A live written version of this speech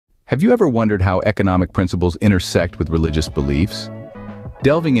Have you ever wondered how economic principles intersect with religious beliefs?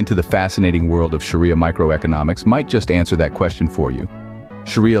 Delving into the fascinating world of Sharia microeconomics might just answer that question for you.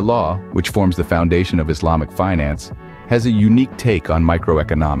 Sharia law, which forms the foundation of Islamic finance, has a unique take on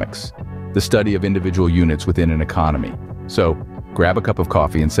microeconomics, the study of individual units within an economy. So, grab a cup of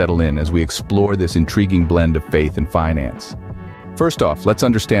coffee and settle in as we explore this intriguing blend of faith and finance. First off, let's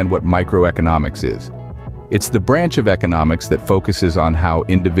understand what microeconomics is. It's the branch of economics that focuses on how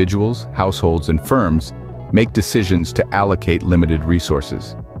individuals, households, and firms make decisions to allocate limited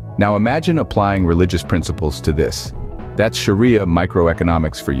resources. Now imagine applying religious principles to this. That's Sharia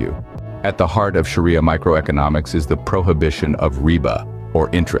microeconomics for you. At the heart of Sharia microeconomics is the prohibition of riba, or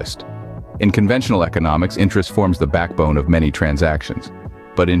interest. In conventional economics, interest forms the backbone of many transactions.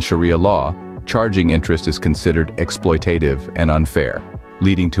 But in Sharia law, charging interest is considered exploitative and unfair,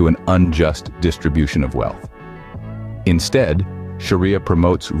 leading to an unjust distribution of wealth. Instead, Sharia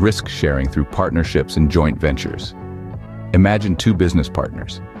promotes risk sharing through partnerships and joint ventures. Imagine two business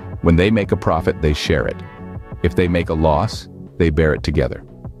partners. When they make a profit, they share it. If they make a loss, they bear it together.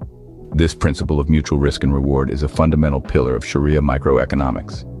 This principle of mutual risk and reward is a fundamental pillar of Sharia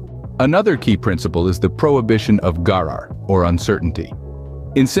microeconomics. Another key principle is the prohibition of Gharar, or uncertainty.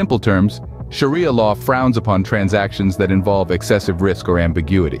 In simple terms, Sharia law frowns upon transactions that involve excessive risk or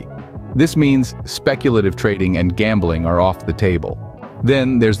ambiguity. This means speculative trading and gambling are off the table.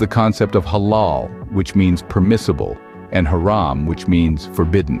 Then there's the concept of halal, which means permissible, and haram, which means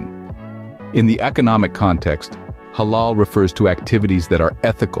forbidden. In the economic context, halal refers to activities that are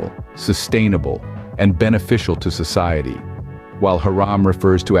ethical, sustainable, and beneficial to society, while haram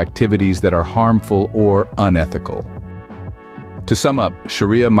refers to activities that are harmful or unethical. To sum up,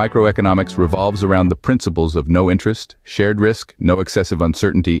 Sharia microeconomics revolves around the principles of no interest, shared risk, no excessive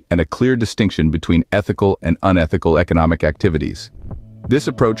uncertainty, and a clear distinction between ethical and unethical economic activities. This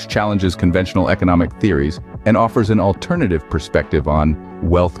approach challenges conventional economic theories and offers an alternative perspective on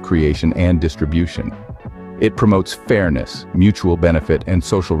wealth creation and distribution. It promotes fairness, mutual benefit, and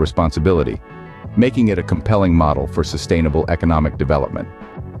social responsibility, making it a compelling model for sustainable economic development.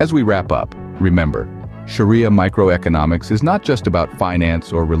 As we wrap up, remember, Sharia microeconomics is not just about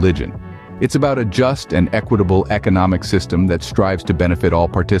finance or religion. It's about a just and equitable economic system that strives to benefit all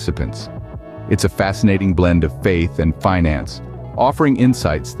participants. It's a fascinating blend of faith and finance, offering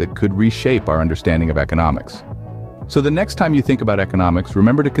insights that could reshape our understanding of economics. So the next time you think about economics,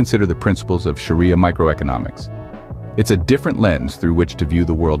 remember to consider the principles of Sharia microeconomics. It's a different lens through which to view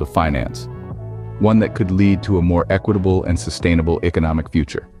the world of finance, one that could lead to a more equitable and sustainable economic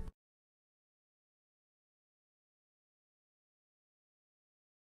future.